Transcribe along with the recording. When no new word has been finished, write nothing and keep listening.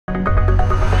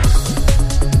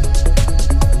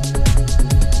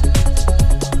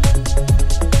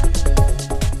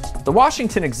The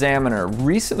Washington Examiner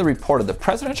recently reported that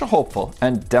presidential hopeful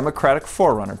and Democratic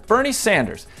forerunner Bernie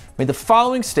Sanders made the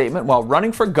following statement while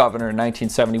running for governor in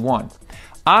 1971.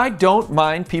 "I don't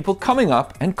mind people coming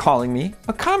up and calling me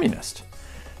a communist."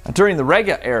 Now, during the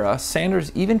Reagan era, Sanders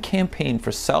even campaigned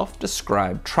for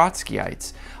self-described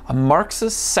Trotskyites, a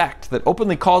Marxist sect that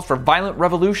openly calls for violent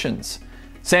revolutions.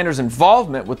 Sanders'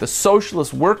 involvement with the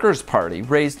Socialist Workers Party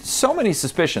raised so many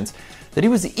suspicions that he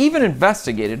was even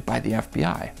investigated by the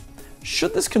FBI.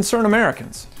 Should this concern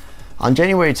Americans? On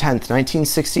January 10,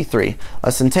 1963,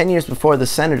 less than 10 years before the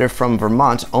senator from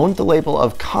Vermont owned the label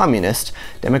of communist,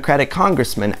 Democratic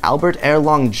Congressman Albert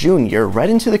Herlong Jr. read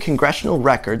into the Congressional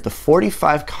Record the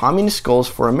 45 communist goals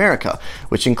for America,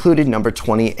 which included number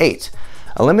 28.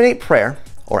 Eliminate prayer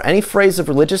or any phrase of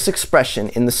religious expression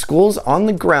in the schools on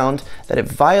the ground that it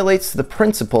violates the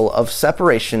principle of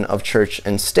separation of church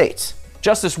and state.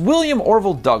 Justice William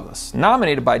Orville Douglas,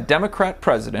 nominated by Democrat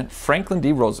President Franklin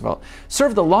D. Roosevelt,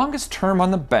 served the longest term on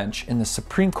the bench in the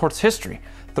Supreme Court's history,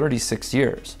 36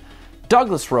 years.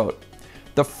 Douglas wrote,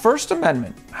 "The First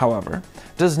Amendment, however,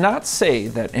 does not say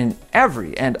that in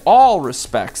every and all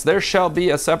respects there shall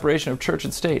be a separation of church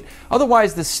and state.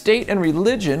 Otherwise, the state and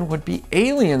religion would be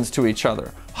aliens to each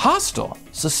other, hostile,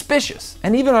 suspicious,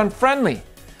 and even unfriendly.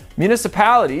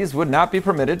 Municipalities would not be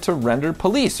permitted to render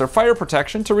police or fire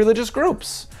protection to religious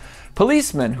groups.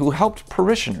 Policemen who helped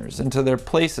parishioners into their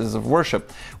places of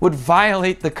worship would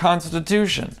violate the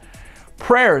Constitution.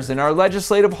 Prayers in our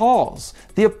legislative halls,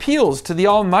 the appeals to the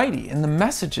Almighty and the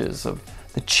messages of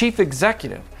the chief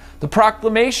executive, the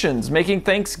proclamations making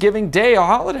Thanksgiving Day a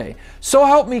holiday, so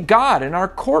help me God, in our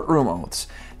courtroom oaths,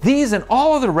 these and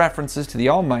all other references to the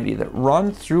Almighty that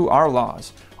run through our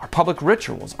laws, our public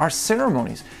rituals, our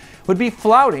ceremonies, would be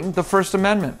flouting the First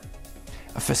Amendment.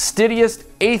 A fastidious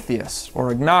atheist or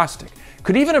agnostic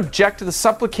could even object to the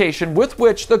supplication with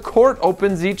which the court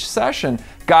opens each session,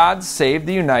 'God save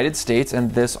the United States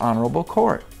and this honorable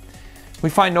court.' We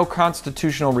find no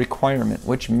constitutional requirement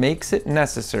which makes it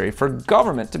necessary for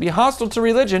government to be hostile to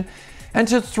religion and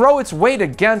to throw its weight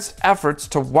against efforts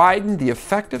to widen the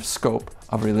effective scope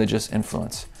of religious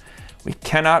influence. We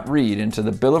cannot read into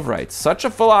the Bill of Rights such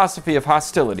a philosophy of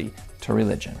hostility to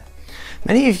religion."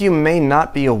 Many of you may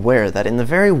not be aware that in the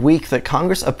very week that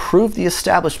Congress approved the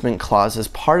Establishment Clause as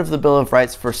part of the Bill of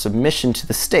Rights for submission to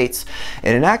the states,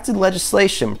 it enacted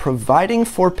legislation providing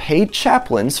for paid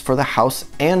chaplains for the House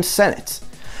and Senate.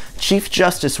 Chief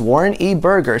Justice Warren E.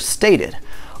 Burger stated,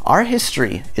 "Our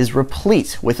history is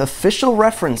replete with official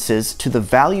references to the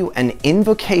value and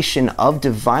invocation of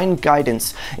divine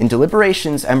guidance in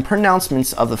deliberations and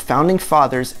pronouncements of the Founding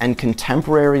Fathers and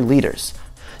contemporary leaders.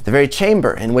 The very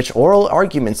chamber in which oral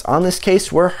arguments on this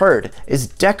case were heard is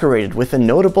decorated with a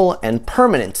notable and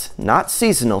permanent, not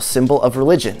seasonal, symbol of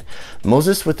religion,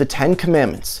 Moses with the 10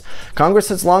 Commandments. Congress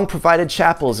has long provided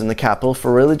chapels in the Capitol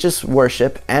for religious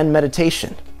worship and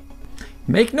meditation."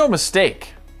 Make no mistake,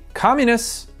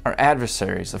 communists are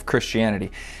adversaries of Christianity,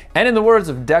 and in the words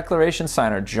of Declaration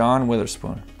signer John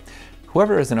Witherspoon,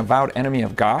 "Whoever is an avowed enemy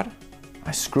of God, I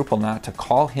scruple not to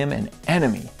call him an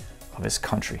enemy of his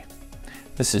country."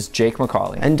 This is Jake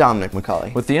MacAulay and Dominic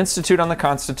MacAulay with the Institute on the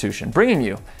Constitution, bringing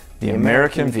you the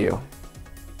American View.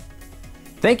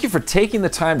 Thank you for taking the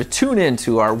time to tune in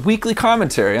to our weekly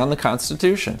commentary on the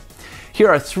Constitution. Here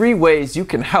are 3 ways you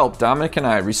can help Dominic and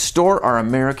I restore our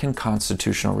American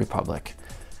constitutional republic.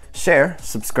 Share,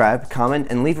 subscribe, comment,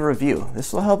 and leave a review.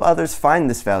 This will help others find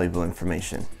this valuable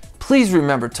information. Please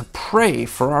remember to pray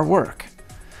for our work.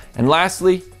 And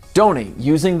lastly, donate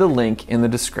using the link in the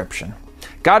description.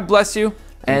 God bless you,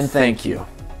 and thank you.